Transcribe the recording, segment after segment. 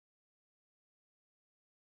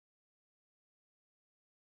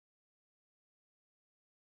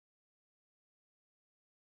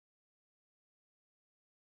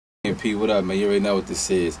American P, what up, man? You already know what this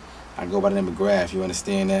is. I go by the name of Grafh, you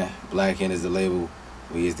understand that? Blackhand is the label,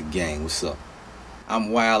 we is the gang. What's up?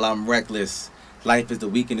 I'm wild, I'm reckless. Life is the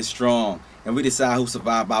weak and the strong. And we decide who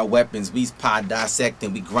survive by weapons. We's pod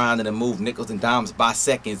dissecting. We grinding and move nickels and dimes by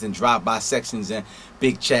seconds and drive by sections. And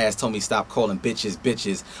Big Chaz told me stop calling bitches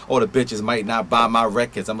bitches. Or the bitches might not buy my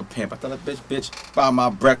records. I'm a pimp. I tell a bitch, buy my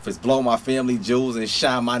breakfast, blow my family jewels, and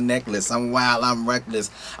shine my necklace. I'm wild, I'm reckless.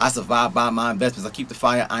 I survive by my investments. I keep the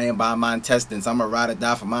fire iron by my intestines. I'm a ride or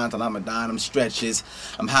die for mine till I'm a die in them stretches.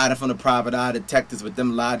 I'm hiding from the private eye detectives with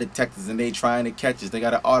them lie detectors, and they trying to catch us. They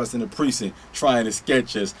got an artist in the precinct trying to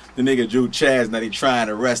sketch us. The nigga Drew Chaz, now they trying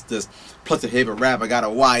to arrest us. Plus a favorite rapper got a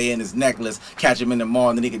wire in his necklace. Catch him in the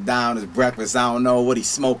morning, the nigga die on his breakfast. I don't know what he's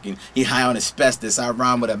smoking. He high on asbestos. I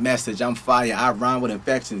rhyme with a message. I'm fire. I rhyme with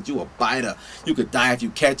infections. You a biter. You could die if you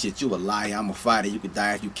catch it. You a liar. I'm a fighter. You could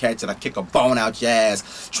die if you catch it. I kick a bone out your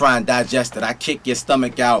ass. Try and digest it. I kick your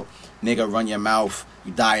stomach out. Nigga, run your mouth.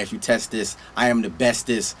 You die if you test this. I am the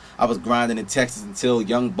bestest. I was grinding in Texas until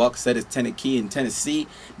Young Buck said his tenant key in Tennessee.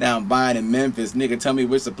 Now I'm buying in Memphis. Nigga, tell me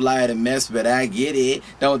which supplier to mess with. I get it.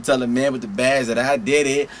 Don't tell a man with the bags that I did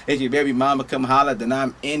it. If your baby mama come holler, then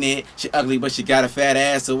I'm in it. She ugly, but she got a fat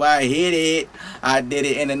ass, so I hit it. I did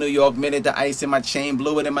it in the New York Minute. The ice in my chain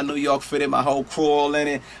blew it in my New York fitted. My whole crew all in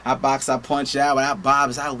it. I box, I punch out. I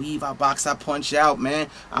bobs, I weave. I box, I punch out, man.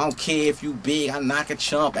 I don't care if you big. I knock a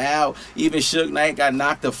chump out. Even Suge Knight got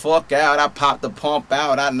knocked the fuck out. I pop the pump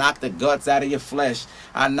out. I knock the guts out of your flesh.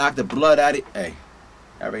 I knock the blood out of... Hey,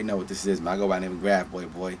 I already know what this is, man. I go by the name of Grafh,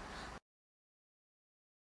 boy.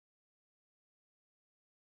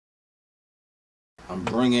 I'm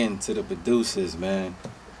bringing to the producers, man,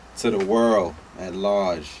 to the world at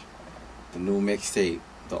large, the new mixtape,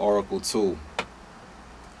 the Oracle 2.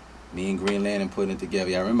 Me and Green Lantern putting it together.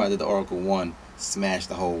 Yeah, I remember I did the Oracle 1. Smashed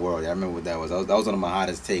the whole world. I remember what that was. That was one of my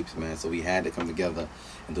hottest tapes, man. So we had to come together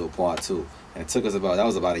and do a part 2. And it took us about, that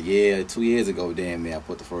was about a year, 2 years ago, damn near, I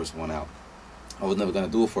put the first one out. I was never gonna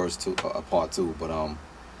do a part 2, but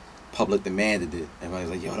public demanded it. Everybody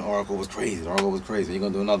was like, yo, the Oracle was crazy. The Oracle was crazy. You're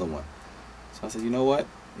gonna do another one. So I said, you know what?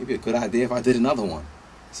 It'd be a good idea if I did another one.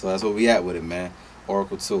 So that's where we at with it, man.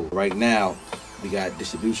 Oracle 2. Right now, we got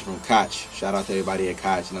distribution from Koch. Shout out to everybody at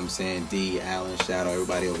Koch, you know what I'm saying? D, Allen, shout out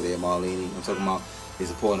everybody over there, Marlene. I'm talking about they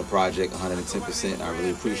supporting the project 110%. I really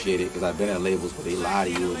appreciate it because I've been at labels where they lie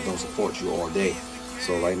to you and don't support you all day.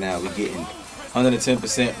 So right now we're getting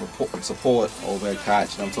 110% support over at Koch, you know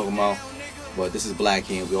what I'm talking about? But this is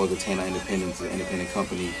Blackhand. We always retain our independence as an independent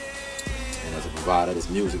company and as a provider of this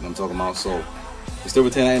music, you know what I'm talking about? So we still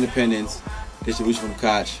retain our independence, distribution from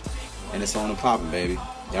Koch, and it's on and popping, baby.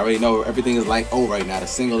 You already know everything is like oh right now. The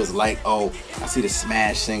single is like oh. I see the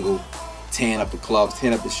smash single, tearing up the clubs,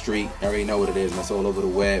 tearing up the street. You already know what it is, man. It's all over the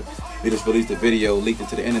web. We just released the video, leaked it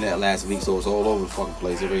to the internet last week, so it's all over the fucking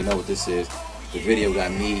place. You already know what this is. The video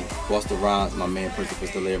got me, Busta Rhymes, my man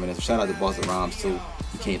Prince Lyric, and shout out to Busta Rhymes too.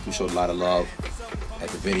 He came through, showed a lot of love at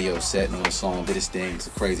the video set, on the song, did his thing. It's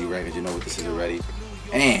a crazy record. You know what this is already.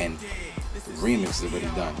 And the remix is already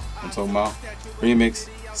done. I'm talking about remix,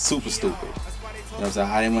 super stupid. You know what I'm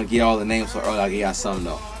saying? I didn't want to get all the names so early. I got something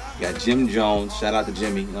though. You got Jim Jones, shout out to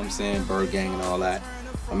Jimmy, you know what I'm saying? Bird Gang and all that.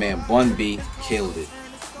 My man Bun B killed it.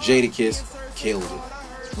 Jadakiss killed it.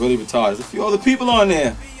 It's really retarded. There's a few other people on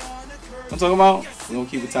there. I'm talking about, you don't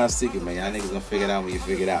keep it top secret, man. Y'all niggas gonna figure it out when you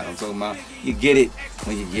figure it out. I'm talking about, you get it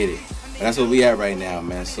when you get it. But that's where we at right now,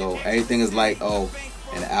 man. So everything is like, oh,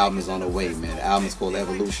 and the album is on the way, man. The album is called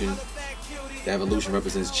Evolution. The evolution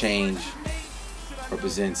represents change,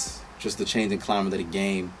 represents just the changing climate of the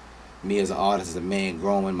game. Me as an artist, as a man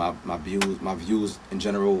growing, my views in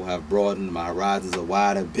general have broadened. My horizons are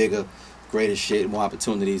wider, bigger, greater shit, more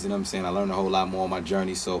opportunities. You know what I'm saying? I learned a whole lot more on my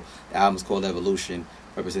journey. So the album's called Evolution,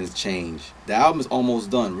 represents change. The album is almost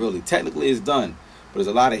done, really. Technically, it's done, but there's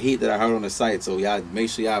a lot of heat that I heard on the site. So y'all make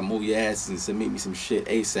sure y'all move your asses and submit me some shit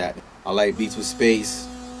ASAP. I like beats with space,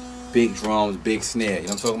 big drums, big snare. You know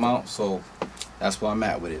what I'm talking about? So that's where I'm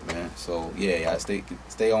at with it, man. So yeah, y'all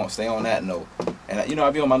stay on that note. And you know, I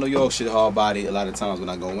be on my New York shit hard body a lot of times when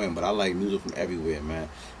I go in, but I like music from everywhere, man.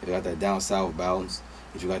 If you got that down south bounce,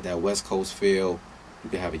 if you got that West Coast feel, you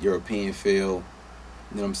can have a European feel.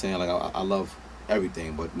 You know what I'm saying? Like I love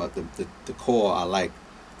everything, but the core I like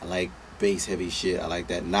bass heavy shit. I like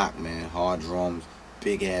that knock, man. Hard drums,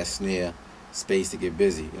 big ass snare, space to get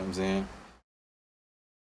busy. You know what I'm saying?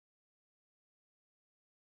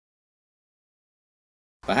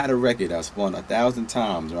 If I had a record I spun 1,000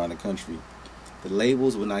 times around the country, the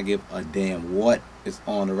labels would not give a damn what is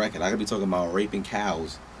on the record. I could be talking about raping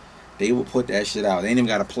cows. They will put that shit out. They ain't even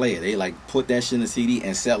got to play it. They like put that shit in the CD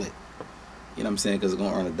and sell it. You know what I'm saying? Because it's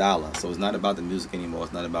gonna earn a dollar. So it's not about the music anymore.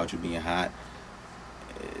 It's not about you being hot.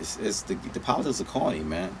 It's the politics are corny,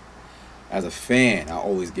 man. As a fan, I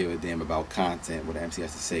always give a damn about content, what the MC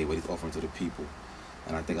has to say, what he's offering to the people.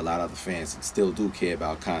 And I think a lot of the fans still do care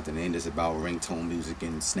about content. It ain't just about ringtone music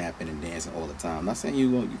and snapping and dancing all the time. I'm not saying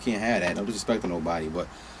you can't have that. No disrespect to nobody, but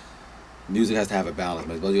music has to have a balance,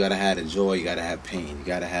 man. But you gotta have the joy, you gotta have pain, you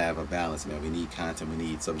gotta have a balance, man. We need content, we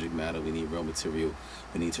need subject matter, we need real material,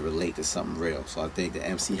 we need to relate to something real. So I think the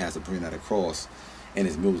MC has to bring that across in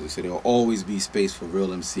his music. So there will always be space for real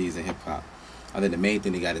MCs in hip hop. I think the main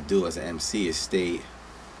thing they got to do as an MC is stay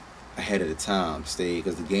ahead of the time,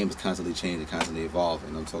 because the game is constantly changing, constantly evolving.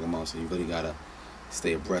 You know what I'm talking about? So you really got to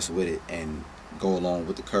stay abreast with it and go along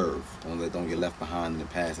with the curve. Don't get left behind in the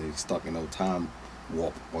past and get stuck in no time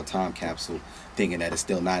warp or time capsule thinking that it's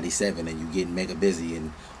still 97 and you getting mega busy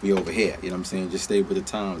and we over here. You know what I'm saying? Just stay with the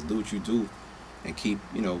times, do what you do, and keep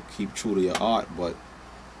true to your art, but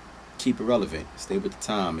keep it relevant. Stay with the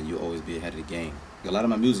time and you'll always be ahead of the game. A lot of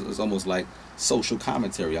my music is almost like social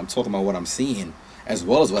commentary. I'm talking about what I'm seeing as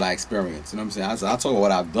well as what I experience. You know what I'm saying? I talk about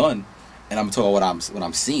what I've done, and I'm talking about what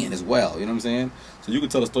I'm seeing as well. You know what I'm saying? So you can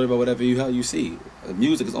tell a story about whatever you see. The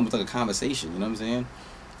music is almost like a conversation. You know what I'm saying?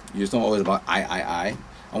 You just don't always about I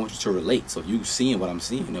want you to relate. So if you seeing what I'm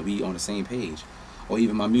seeing, then we on the same page. Or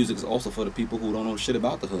even my music is also for the people who don't know shit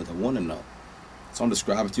about the hood and want to know. So I'm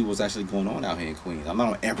describing to you what's actually going on out here in Queens. I'm not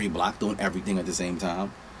on every block doing everything at the same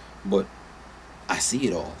time, but I see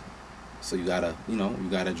it all. So you gotta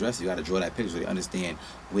address it. You gotta draw that picture so they understand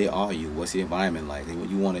where are you, what's the environment like.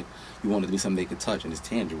 You want it to be something they can touch and it's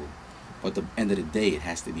tangible. But at the end of the day, it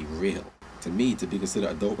has to be real. To me, to be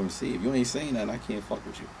considered a dope MC, if you ain't saying that, I can't fuck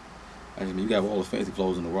with you. I mean, you got all the fancy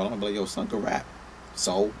clothes in the world. I'm gonna be like, yo, son can rap.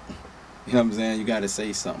 So, you know what I'm saying? You gotta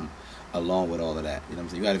say something along with all of that. You know what I'm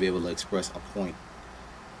saying? You gotta be able to express a point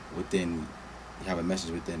within, you have a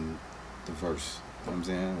message within the verse. You know what I'm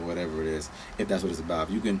saying? Or whatever it is, if that's what it's about.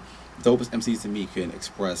 If you can, dopest MCs to me can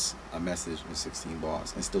express a message in 16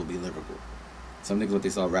 bars and still be lyrical. Some niggas, when they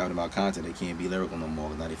start rapping about content, they can't be lyrical no more.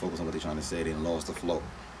 Now they focus on what they're trying to say. They lost the flow.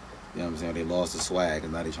 You know what I'm saying? They lost the swag,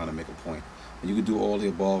 and now they're trying to make a point. When you can do all the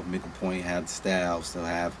above, make a point, have style, still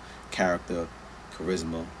have character,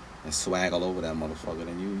 charisma, and swag all over that motherfucker,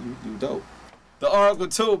 then you dope. The Oracle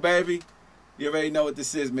 2, baby. You already know what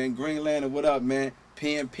this is, man. Green Lantern, what up, man?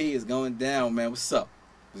 PMP is going down, man. What's up?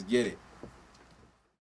 Let's get it.